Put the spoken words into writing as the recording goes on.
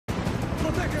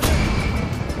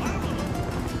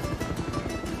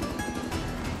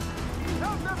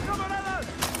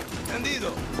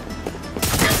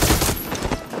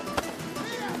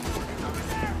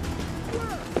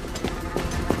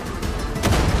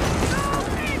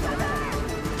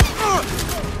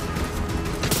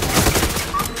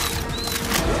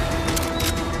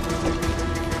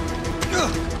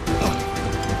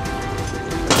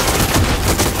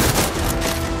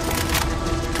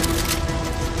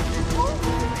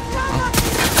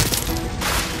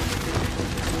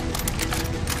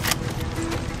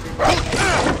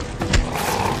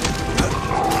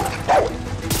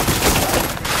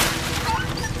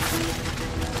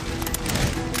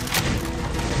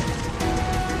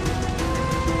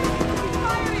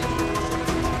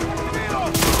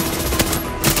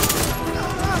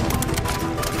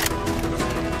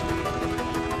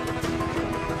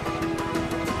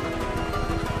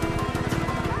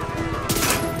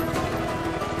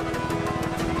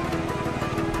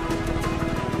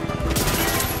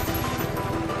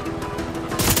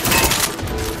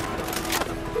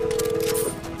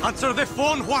Answer the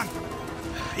phone, Juan!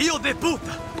 Hijo de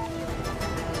puta!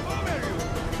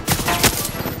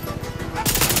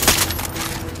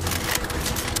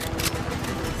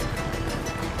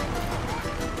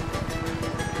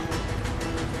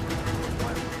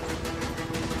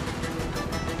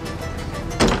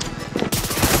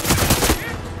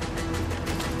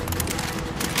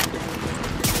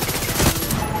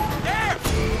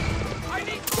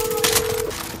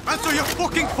 Answer your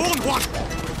fucking phone, Juan!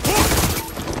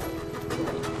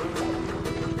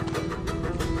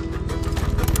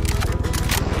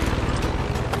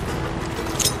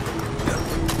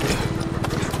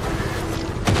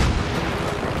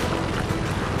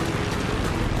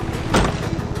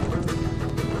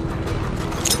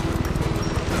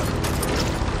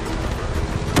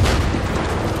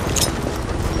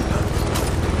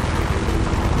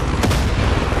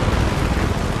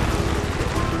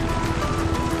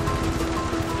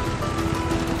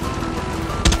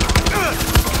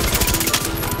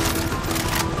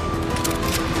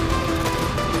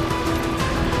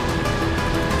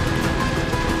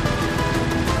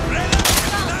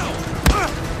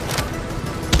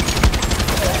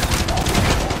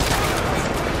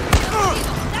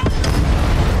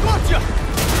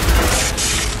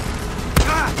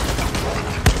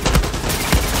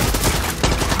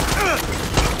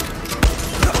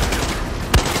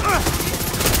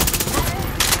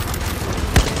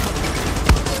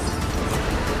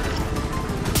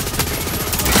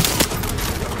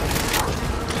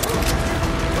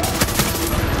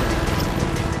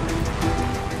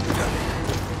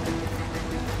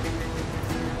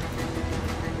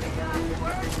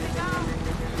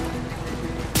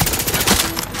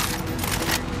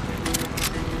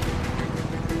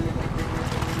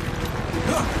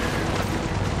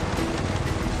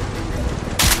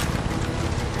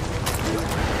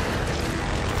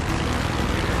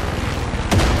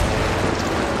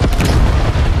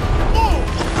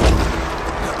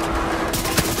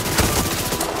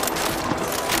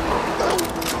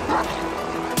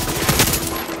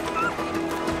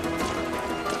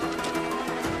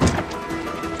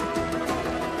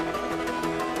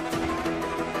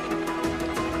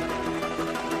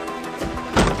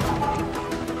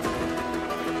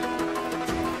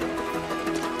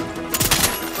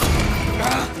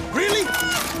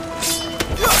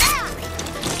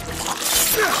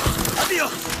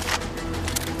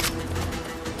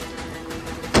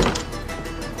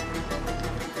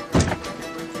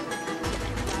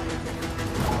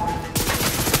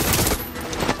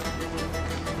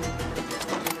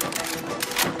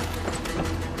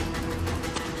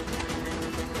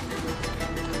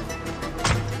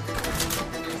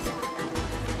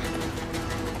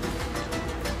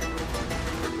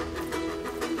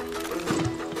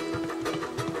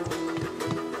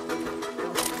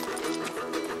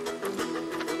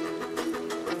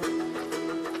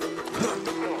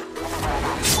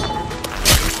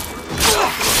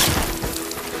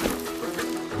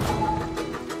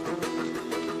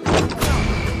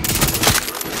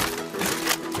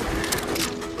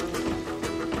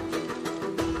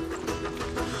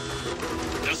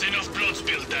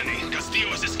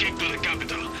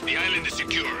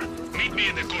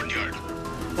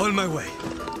 On my way.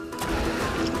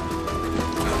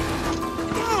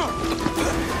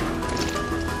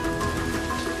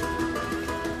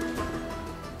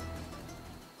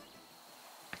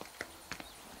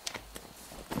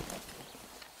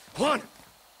 Juan!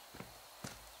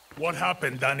 What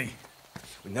happened, Danny?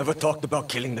 We never talked about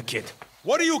killing the kid.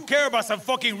 What do you care about some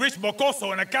fucking rich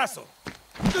mocoso in a castle?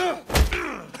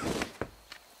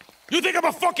 You think I'm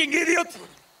a fucking idiot?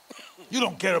 You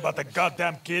don't care about the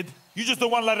goddamn kid. You just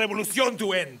don't want La Revolucion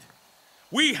to end.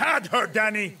 We had her,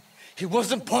 Danny. He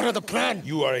wasn't part of the plan.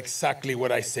 You are exactly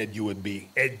what I said you would be.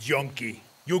 A junkie.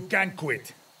 You can't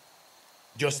quit.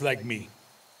 Just like me.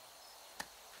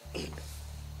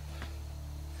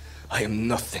 I am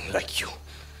nothing like you.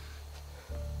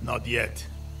 Not yet.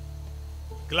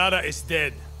 Clara is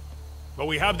dead. But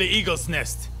we have the Eagle's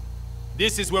Nest.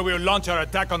 This is where we'll launch our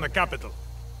attack on the capital.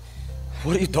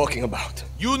 What are you talking about?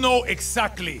 You know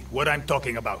exactly what I'm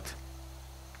talking about.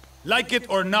 Like it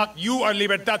or not, you are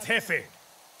Libertad's jefe.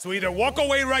 So either walk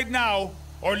away right now,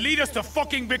 or lead us to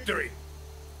fucking victory.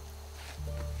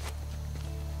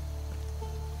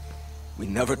 We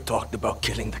never talked about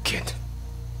killing the kid.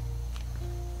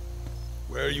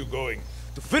 Where are you going?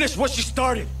 To finish what she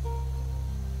started!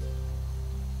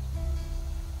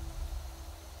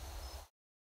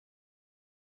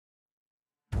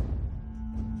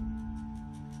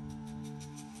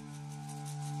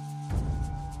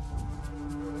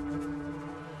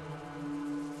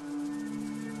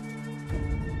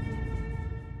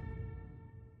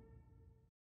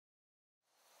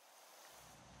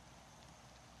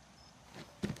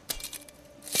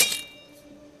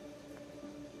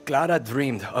 Clara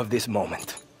dreamed of this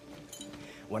moment.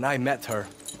 When I met her,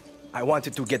 I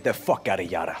wanted to get the fuck out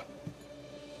of Yara.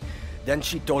 Then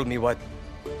she told me what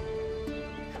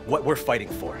we're fighting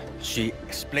for. She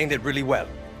explained it really well.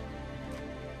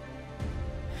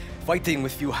 Fighting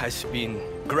with you has been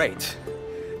great.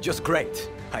 Just great.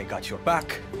 I got your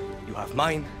back, you have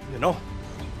mine, you know?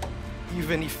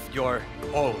 Even if you're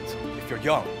old, if you're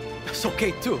young, that's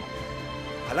okay too.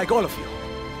 I like all of you.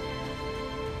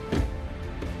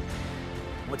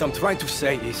 What I'm trying to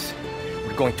say is,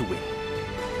 we're going to win.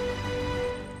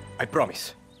 I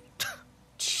promise.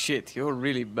 Shit, you're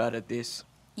really bad at this.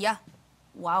 Yeah.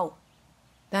 Wow.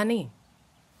 Dani,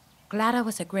 Clara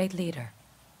was a great leader,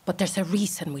 but there's a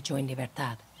reason we joined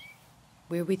Libertad.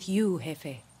 We're with you,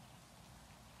 Jefe.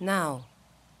 Now,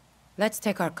 let's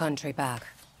take our country back.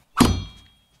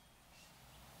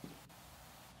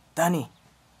 Dani.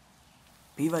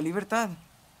 Viva Libertad.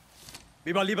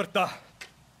 Viva Libertad!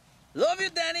 Love you,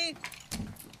 Dani!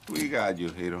 We got you,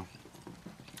 hero.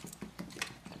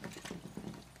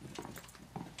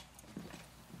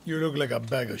 You look like a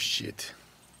bag of shit.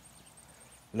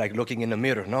 Like looking in the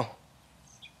mirror, no?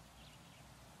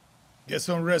 Get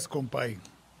some rest, compay.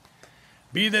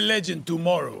 Be the legend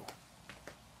tomorrow.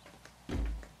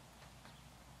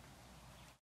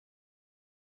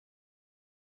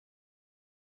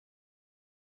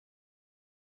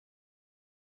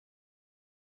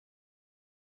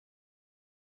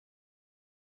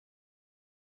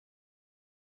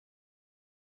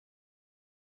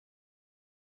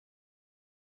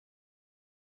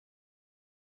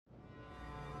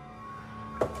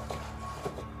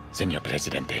 Señor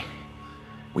Presidente,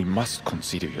 we must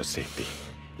consider your safety.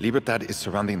 Libertad is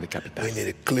surrounding the capital. We need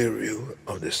a clear view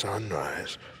of the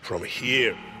sunrise from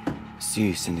here.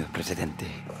 Sí, señor Presidente.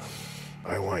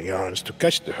 I want yarns to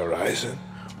catch the horizon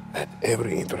at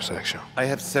every intersection. I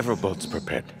have several boats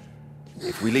prepared.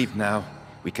 If we leave now,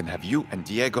 we can have you and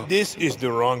Diego... This is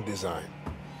the wrong design.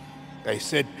 I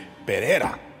said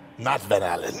Pereira, not Van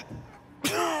Allen.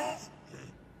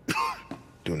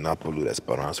 Do not pollute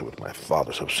Esperanza with my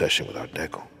father's obsession with Art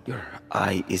Deco. Your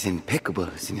eye is impeccable,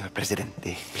 señor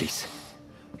Presidente. Please,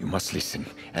 you must listen.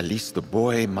 At least the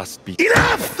boy must be...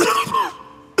 Enough!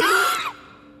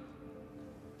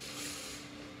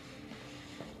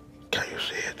 Can you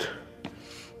see it?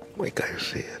 Wait, can you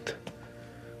see it?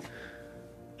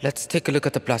 Let's take a look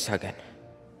at the plaza again.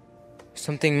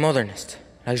 Something modernist,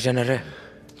 like Genere.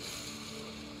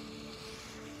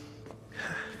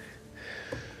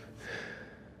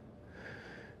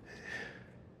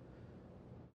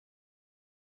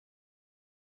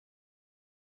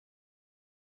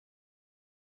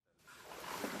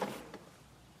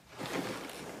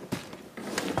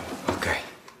 Okay.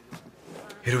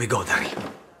 Here we go, Dani.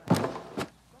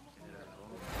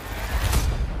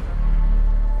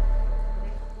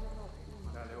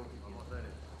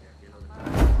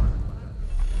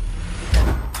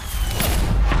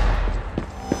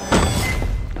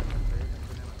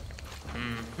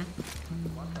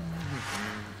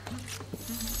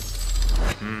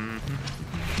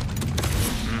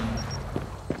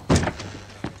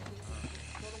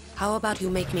 How about you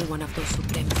make me one of those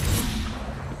Supremos?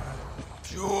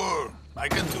 Sure, I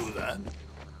can do that.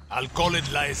 I'll call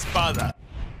it La Espada.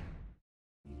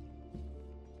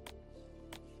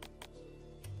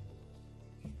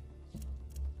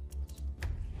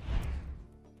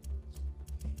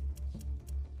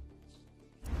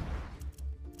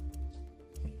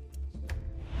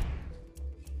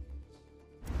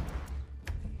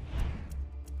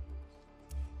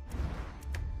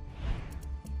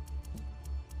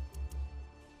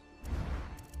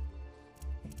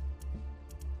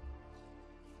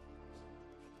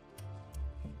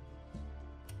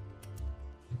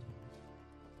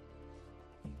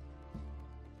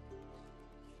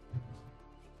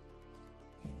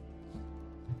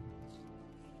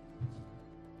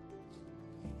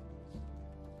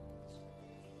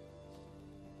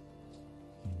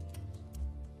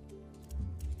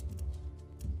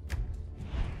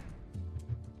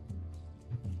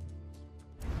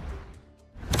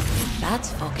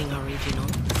 That's fucking original.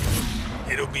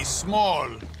 It'll be small,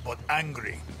 but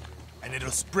angry. And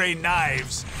it'll spray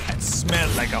knives and smell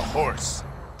like a horse.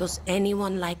 Does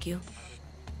anyone like you?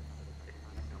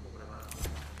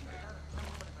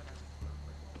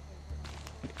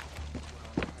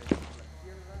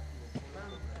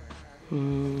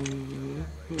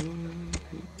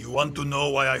 You want to know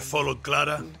why I followed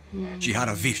Clara? She had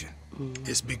a vision.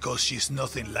 It's because she's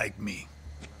nothing like me.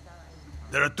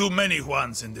 There are too many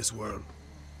Juans in this world.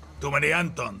 Too many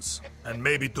Antons, and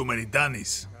maybe too many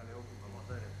Danis.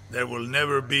 There will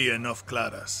never be enough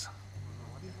Claras.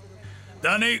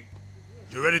 Danny,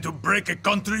 you ready to break a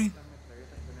country?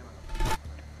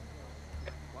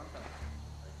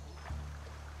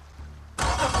 The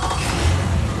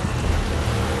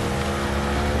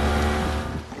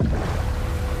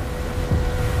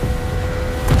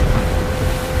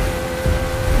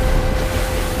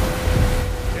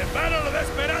Battle of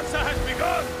Esperanza has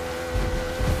begun!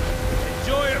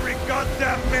 Enjoy every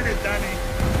goddamn minute, Danny!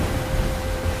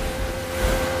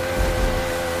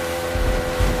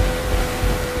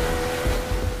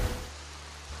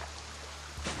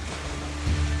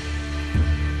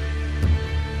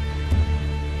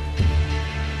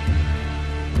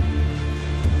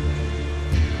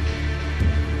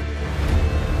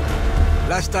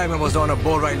 Last time I was on a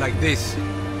bull ride like this,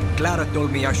 Clara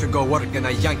told me I should go work in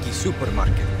a Yankee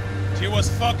supermarket. She was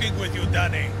fucking with you,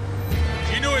 Danny.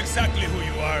 She knew exactly who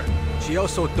you are. She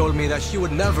also told me that she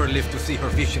would never live to see her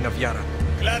vision of Yara.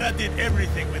 Clara did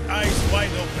everything with eyes wide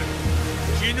open.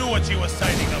 She knew what she was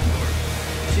signing up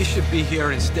for. She should be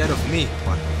here instead of me,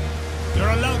 Juan. You're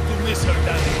allowed to miss her,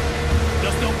 Danny.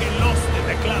 Just don't get lost in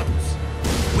the clouds.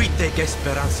 We take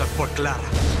Esperanza for Clara.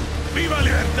 Viva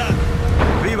Libertad!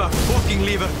 Viva fucking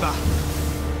Libertad!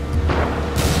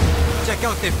 Check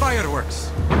out the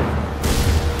fireworks!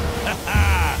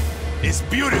 It's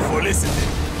beautiful, isn't it?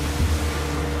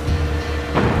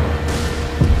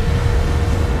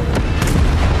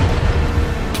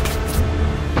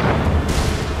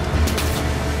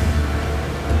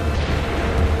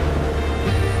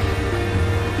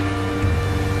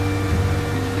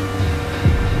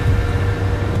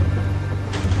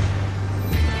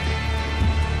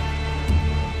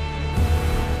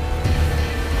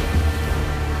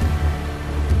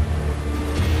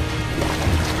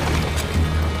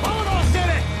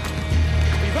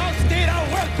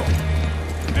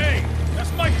 Hey,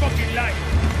 that's my fucking life!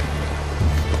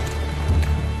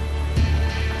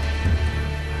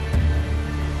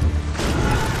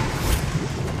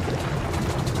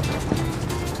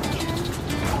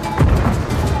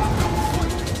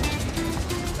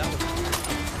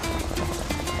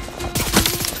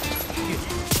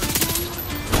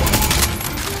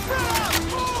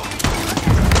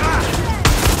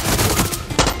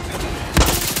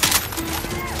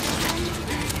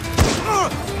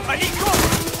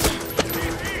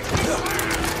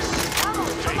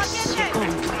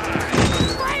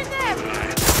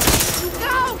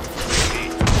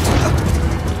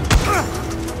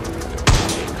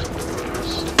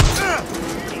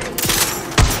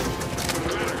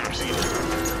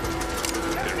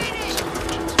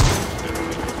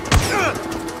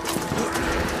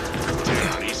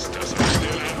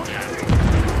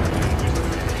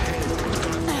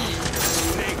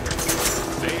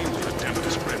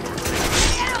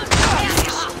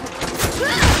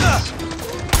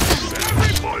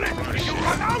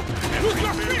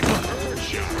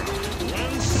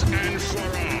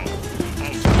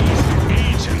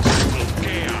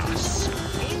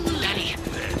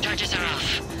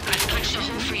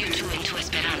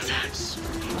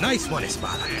 Nice one,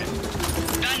 Espada.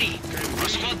 Danny, our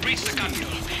squad breached the capital.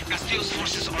 Castillo's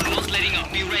forces are not letting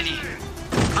up. Be ready.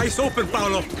 Eyes open,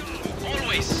 Paolo.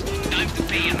 Always. Time to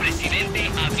pay El Presidente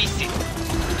a visit.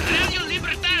 Radio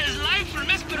Libertad is live from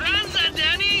Esperanza,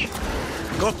 Danny.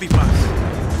 Copy,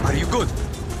 Paz. Are you good?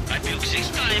 I puked 6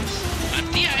 times.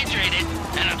 I'm dehydrated,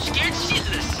 and I'm scared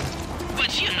shitless.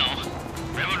 But you know,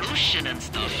 revolution and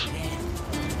stuff.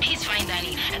 He's fine,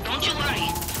 Danny, and don't you worry.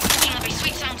 Cooking up a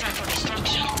sweet soundtrack for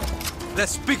destruction.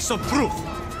 Let's speak some proof.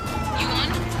 You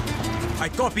on? I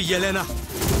copy, Yelena.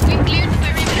 We've cleared the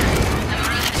perimeter. The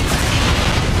Morale has you.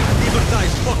 Libertad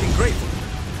is fucking grateful.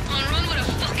 Monroe would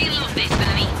have fucking loved this,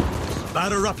 Danny.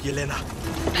 Batter up, Yelena.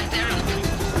 Batter up.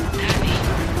 Danny,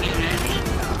 you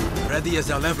ready? Ready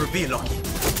as I'll ever be, Lucky. We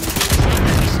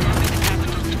stormed the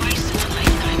capital twice in a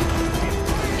lifetime.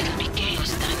 It'll be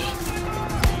chaos, Danny.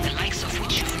 The likes of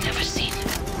which you've never seen.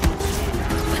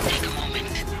 But take a moment.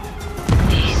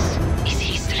 This is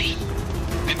history.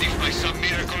 And if by some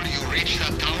miracle you reach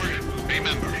that tower,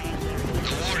 remember,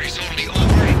 the war is only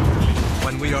over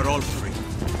when we are all free.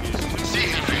 See,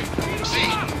 Henry. See.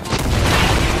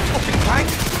 Fucking tank!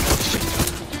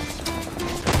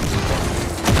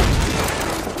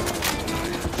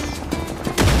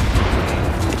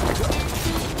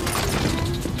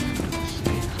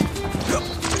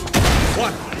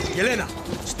 Juan, Yelena,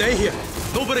 stay here.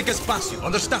 Nobody gets past you,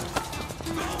 understand?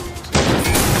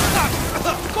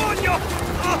 Coño!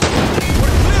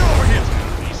 We're clear over here!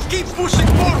 Keep pushing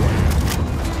forward!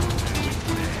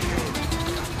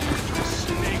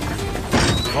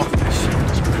 Fuck this shit.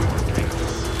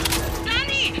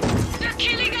 Danny! They're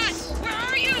killing us! Where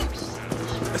are you?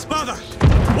 Espada!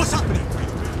 What's happening?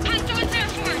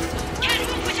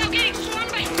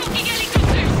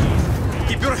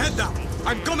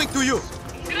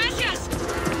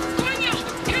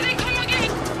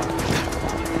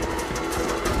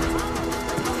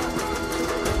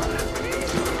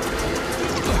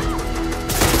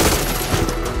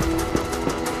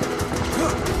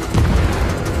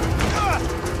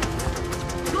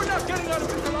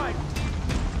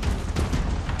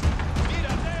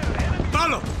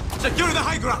 Secure the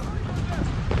high ground!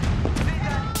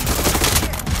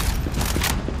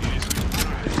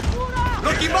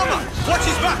 Rocky Mama! Watch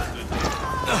his back!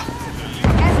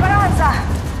 Esperanza!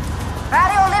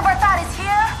 Radio Libertad is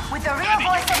here with the real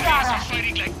voice of Yara.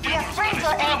 We have freed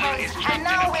your airways, and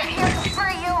now we're here to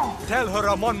free you. Tell her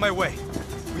I'm on my way.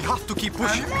 We have to keep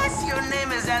pushing. Unless your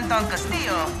name is Anton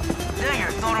Castillo, then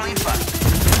you're totally fucked.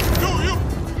 You!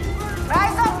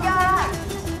 Rise up, Yara!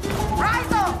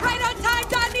 Rise up! Right on time,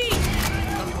 Danny!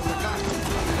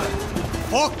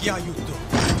 Fuck yeah, you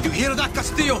two. You hear that,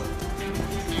 Castillo?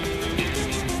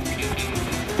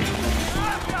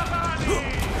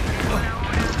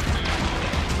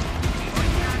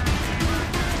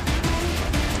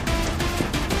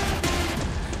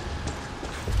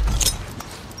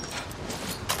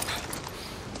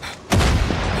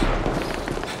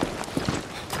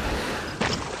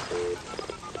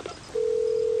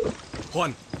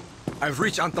 Juan, I've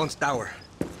reached Anton's tower.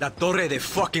 La Torre de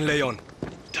fucking Leon.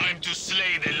 Time to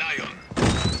slay the lion.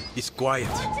 He's quiet.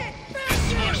 The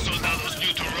small soldados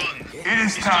need to run. It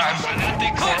is time for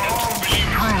Fanatics and all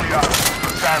believers.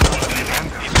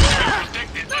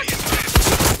 protected by his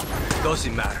men.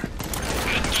 Doesn't matter.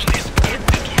 Anton is armed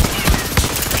to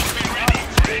Just be ready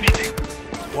for anything.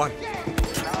 Juan,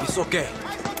 it's okay.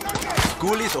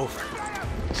 School is over.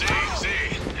 See,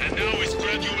 and now it's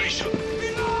graduation.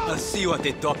 I'll see you at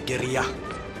the top, guerrilla.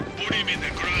 Put him in the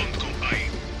ground, compay.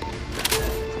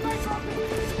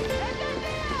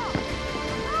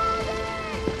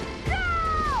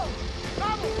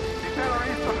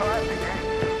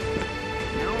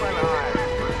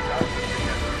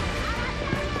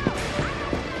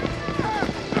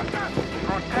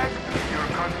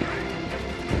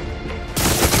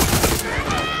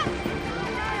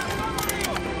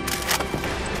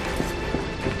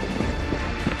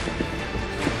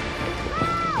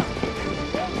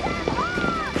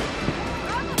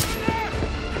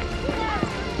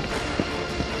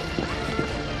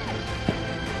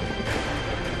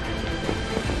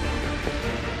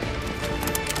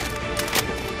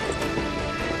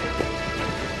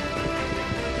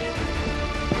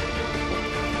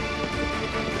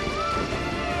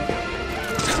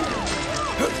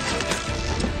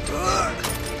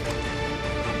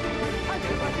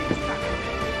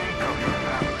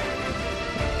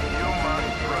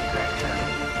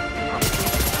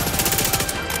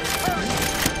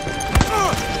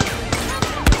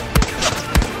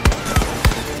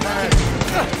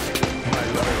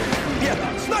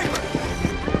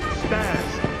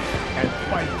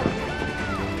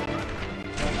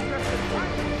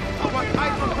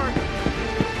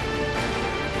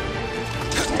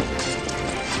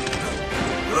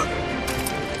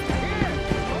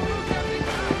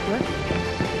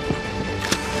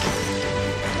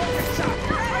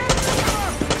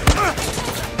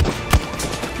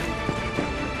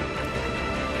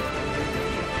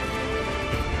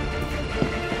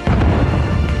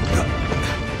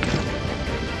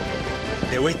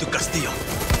 The way to Castillo.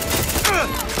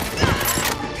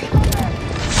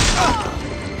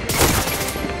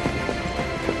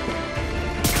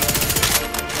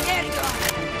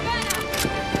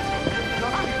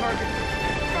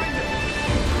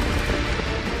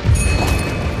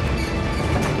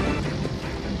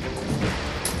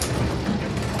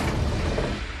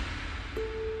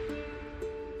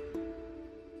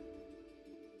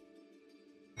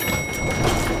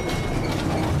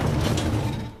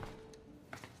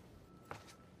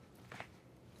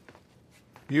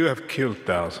 You have killed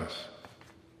thousands,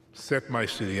 set my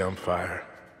city on fire,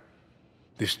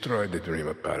 destroyed the dream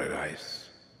of paradise.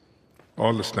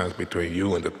 All that stands between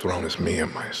you and the throne is me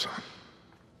and my son.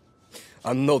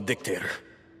 I'm no dictator.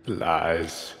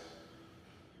 Lies.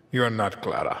 You are not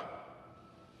Clara.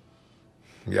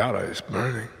 Yara is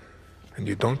burning, and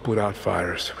you don't put out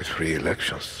fires with free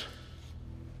elections.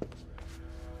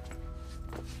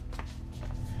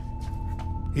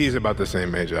 He's about the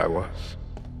same age I was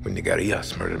when the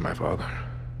guerrillas murdered my father.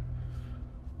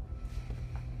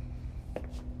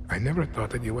 I never thought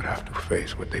that you would have to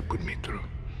face what they put me through.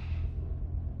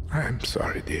 I am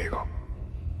sorry, Diego.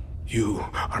 You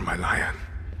are my lion.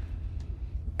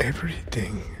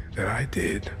 Everything that I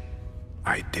did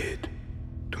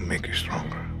to make you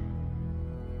stronger.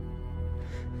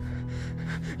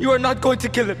 You are not going to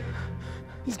kill him.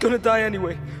 He's gonna die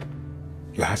anyway.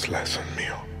 Last lesson,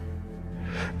 Mio.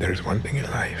 There is one thing in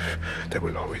life that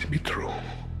will always be true.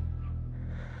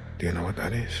 Do you know what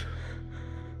that is?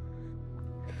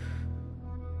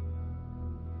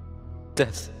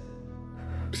 Death.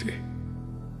 See.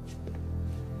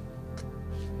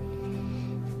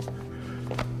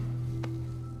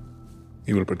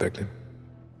 You will protect him?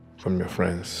 From your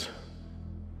friends.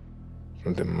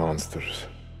 From the monsters.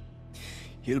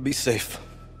 He'll be safe.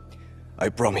 I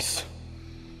promise.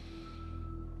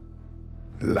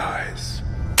 Lies.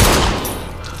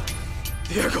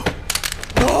 Diego!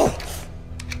 No!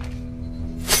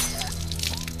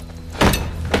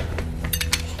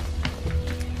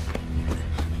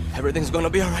 Everything's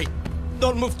gonna be alright.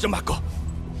 Don't move, chamaco.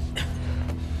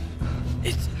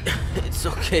 It's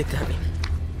okay, Danny.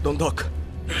 Don't talk.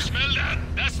 You smell that?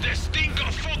 That's the stink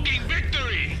of fucking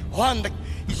victory! Juan,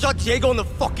 he shot Diego in the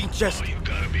fucking chest. Oh, you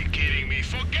gotta be kidding me.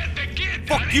 Forget the kid,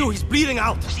 Fuck Danny. you, he's bleeding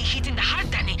out. Was he hit in the heart,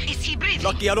 Danny? Is he breathing?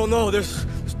 Lucky, I don't know. There's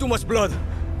too much blood.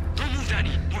 Don't move,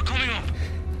 Danny. We're coming up.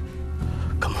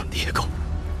 Come on, Diego.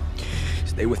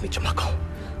 Stay with me, chamaco.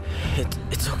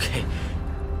 It's okay.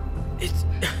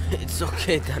 It's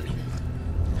okay, Danny.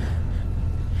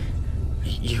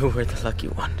 You were the lucky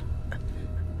one.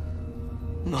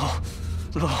 No.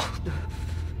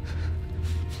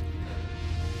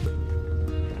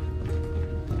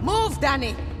 Move,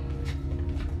 Danny!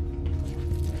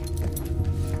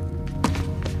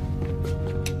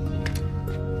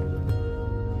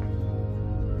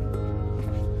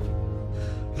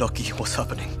 Lucky, what's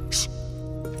happening? Shh.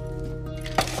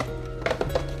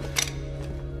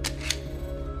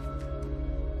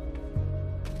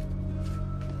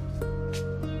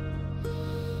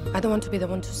 I don't want to be the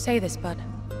one to say this, but...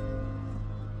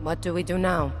 what do we do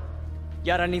now?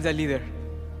 Yara needs a leader,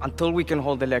 until we can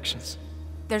hold elections.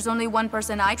 There's only one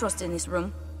person I trust in this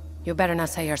room. You better not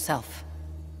say yourself.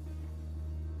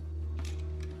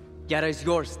 Yara is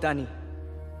yours, Danny.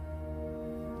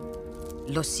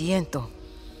 Lo siento.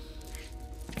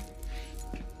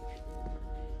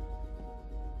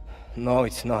 No,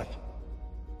 it's not.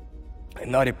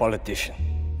 I'm not a politician.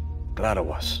 Clara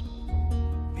was.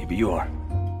 Maybe you are.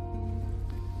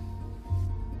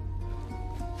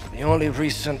 The only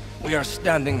reason we are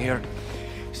standing here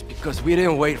is because we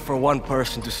didn't wait for one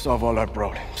person to solve all our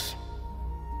problems.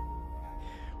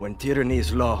 When tyranny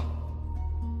is law,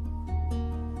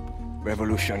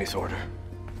 revolution is order.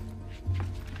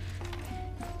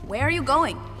 Where are you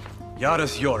going?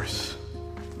 Yara's yours.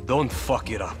 Don't fuck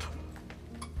it up.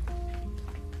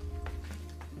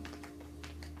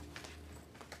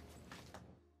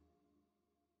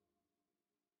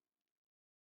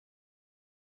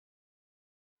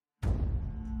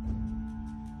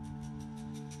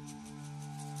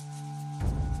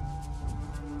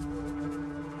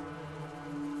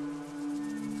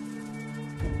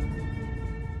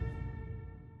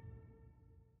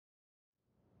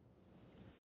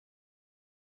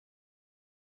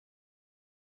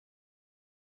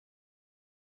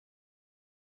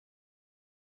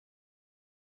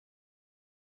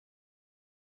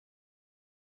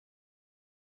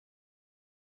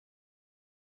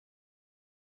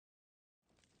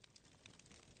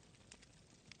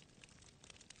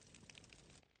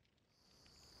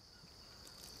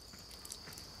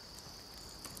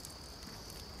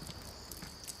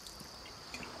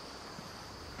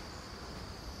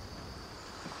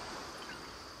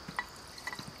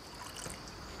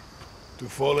 To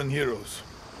fallen heroes.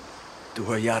 To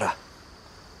her Yara.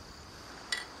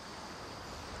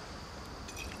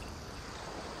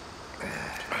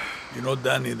 You know,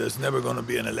 Danny, there's never gonna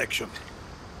be an election.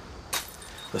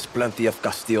 There's plenty of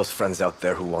Castillo's friends out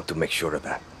there who want to make sure of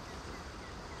that.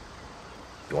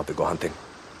 You want to go hunting?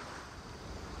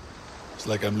 It's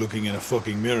like I'm looking in a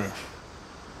fucking mirror.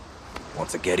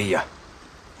 Wants a guerrilla.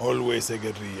 Always a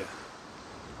guerrilla.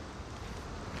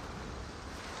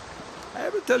 I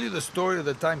ever tell you the story of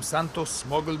the time Santos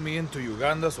smuggled me into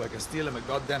Uganda so I can steal him a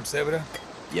goddamn zebra?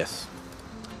 Yes.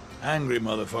 Angry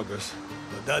motherfuckers.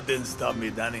 But that didn't stop me,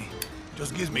 Danny. It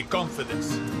just gives me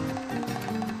confidence.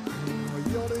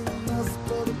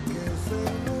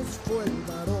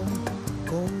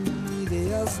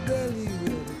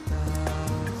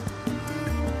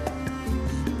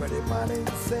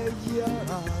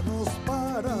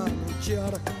 Para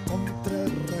luchar contra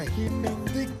el régimen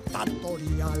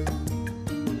dictatorial.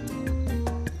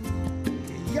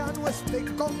 Que ya no esté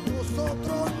con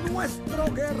nosotros, nuestro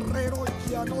guerrero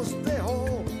ya nos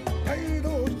dejó,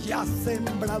 pero ya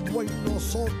sembrado en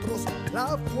nosotros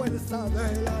la fuerza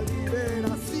de la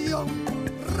liberación.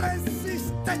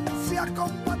 Resistencia,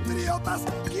 compatriotas,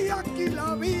 que aquí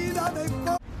la vida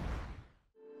dejó.